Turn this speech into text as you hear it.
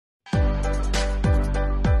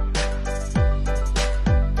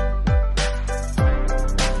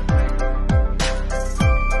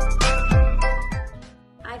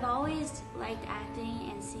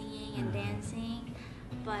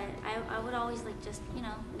always like just, you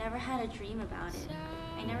know, never had a dream about it.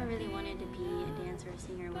 I never really wanted to be a dancer or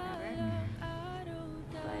singer or whatever.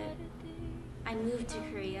 But I moved to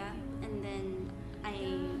Korea, and then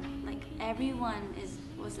everyone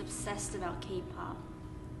was obsessed about K-pop,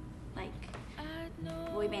 like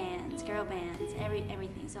boy bands, girl bands,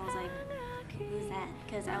 everything. So I was like, who's that?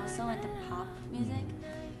 Because I was so into pop music.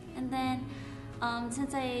 And then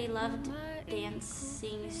since I loved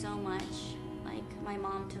dancing so much, like my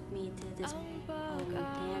mom took me to this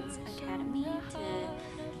dance academy to,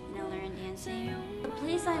 you know, learn dancing. The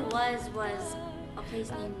place I was a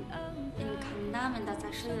place named in Gangnam, and that's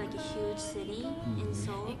actually like a huge city in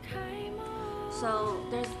Seoul. So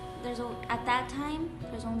at that time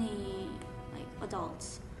there's only like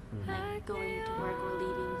adults like going to work or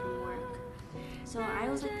leaving from work. So I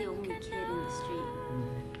was like the only kid in the street.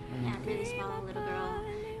 Yeah, really small little girl.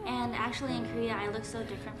 And actually in Korea I look so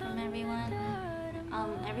different from everyone.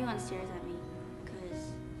 Everyone stares at me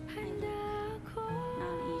because I look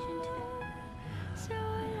non-Asian to them.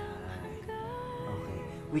 Okay,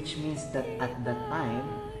 which means that at that time,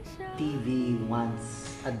 TV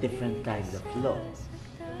wants a different kind of look.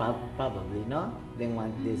 Probably, no? They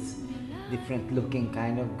want this different looking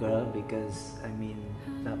kind of girl because, I mean,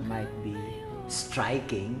 that might be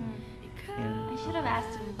striking. I should have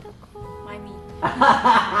asked him, why me?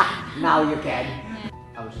 Now you can.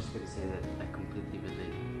 I was just going to say that I completely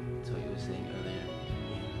relate to what you were saying earlier.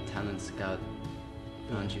 Talent scout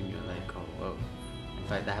found you and you're like, oh, whoa. In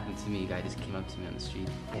fact, that happened to me. A guy just came up to me on the street.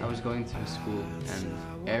 I was going to a school,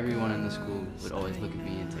 and everyone in the school would always look at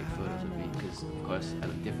me and take photos of me because, of course, I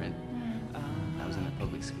look different. I was in a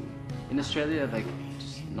public school. In Australia, like,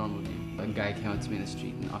 just normally, a guy came up to me in the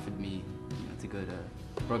street and offered me, you know, to go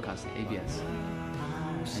to broadcast at ABS.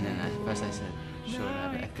 And then at first I said, sure,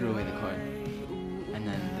 I threw away the card. And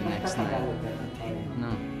then the next night,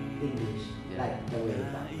 no. English, Yeah. like the way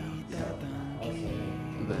back now. So, also,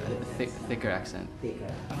 But a thicker accent.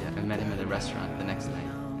 thicker. Yeah, I met him at a restaurant the next night.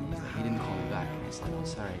 He didn't call me back. I said, oh,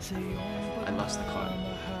 sorry, I lost the card.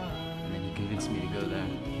 And then he convinced me to go there,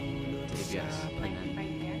 to ABS. Like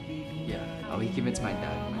right there? Yeah. Oh, he convinced my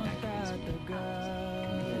dad. My dad convinced me.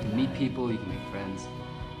 You can meet people, you can make friends.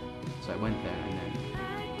 So I went there, and then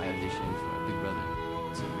I auditioned for Big Brother.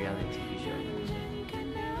 It's a reality TV show.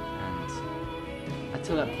 And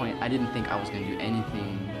until that point, I didn't think I was going to do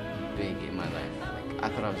anything big in my life. Like, I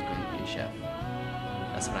thought I was going to be a chef.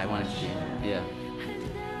 That's what I wanted to do. Yeah.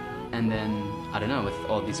 And then, I don't know, with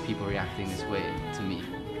all these people reacting this way to me,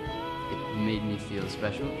 it made me feel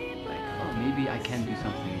special. Like, oh, maybe I can do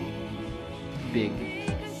something big